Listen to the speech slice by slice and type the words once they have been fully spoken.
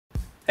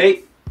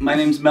Hey, my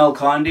name's Mel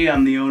Conde.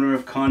 I'm the owner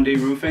of Conde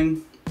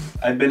Roofing.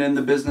 I've been in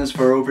the business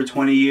for over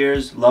 20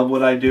 years, love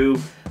what I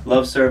do,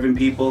 love serving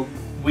people.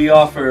 We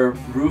offer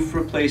roof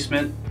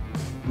replacement,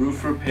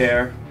 roof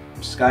repair,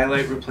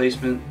 skylight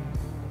replacement,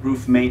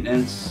 roof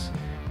maintenance.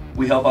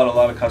 We help out a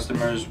lot of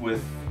customers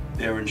with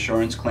their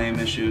insurance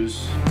claim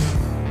issues.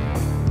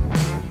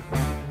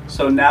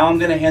 So now I'm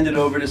going to hand it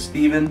over to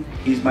Steven.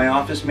 He's my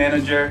office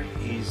manager.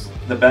 He's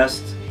the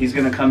best. He's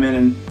going to come in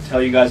and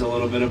tell you guys a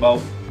little bit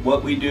about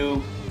what we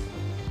do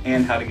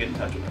and how to get in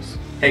touch with us.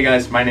 Hey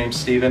guys, my name's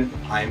Steven.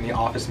 I'm the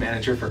office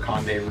manager for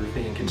Conde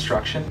Roofing and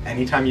Construction.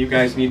 Anytime you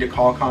guys need to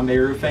call Conde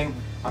Roofing,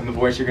 I'm the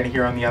voice you're going to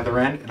hear on the other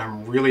end, and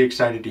I'm really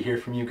excited to hear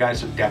from you guys,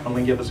 so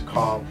definitely give us a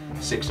call,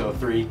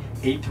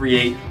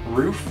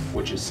 603-838-ROOF,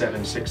 which is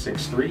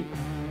 7663,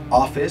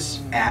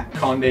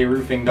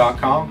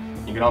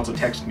 office@conderoofing.com. You can also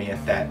text me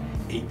at that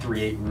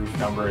 838-ROOF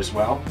number as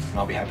well, and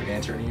I'll be happy to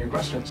answer any of your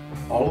questions.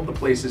 All of the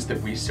places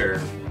that we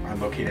serve are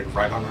located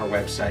right on our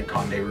website,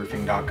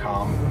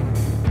 conderoofing.com.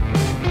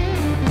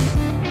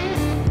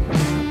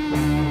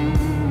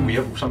 We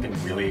have something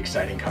really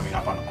exciting coming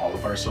up on all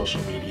of our social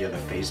media, the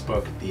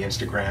Facebook, the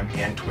Instagram,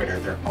 and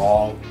Twitter. They're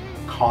all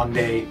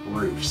Conde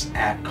Roofs,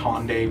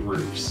 @Conde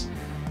Roofs.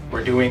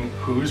 We're doing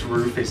Whose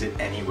Roof Is It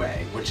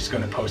Anyway, which is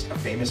going to post a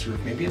famous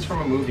roof. Maybe it's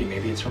from a movie,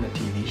 maybe it's from a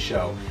TV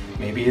show,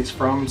 maybe it's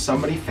from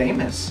somebody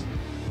famous.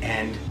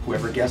 And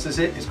whoever guesses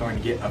it is going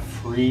to get a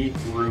free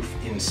roof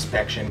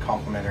inspection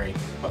complimentary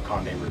of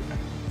Conde Roofing.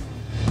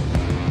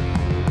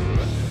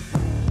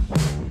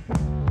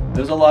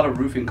 There's a lot of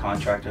roofing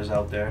contractors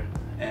out there,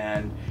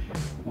 and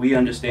we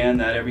understand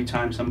that every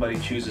time somebody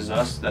chooses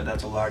us,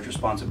 that's a large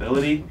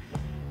responsibility.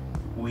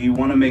 We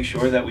want to make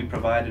sure that we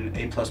provide an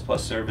A++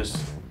 service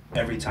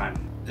every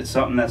time. It's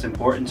something that's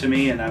important to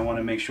me, and I want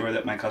to make sure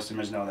that my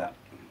customers know that.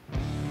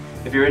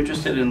 If you're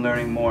interested in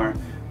learning more,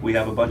 we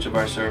have a bunch of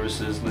our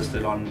services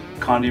listed on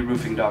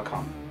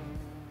conderoofing.com.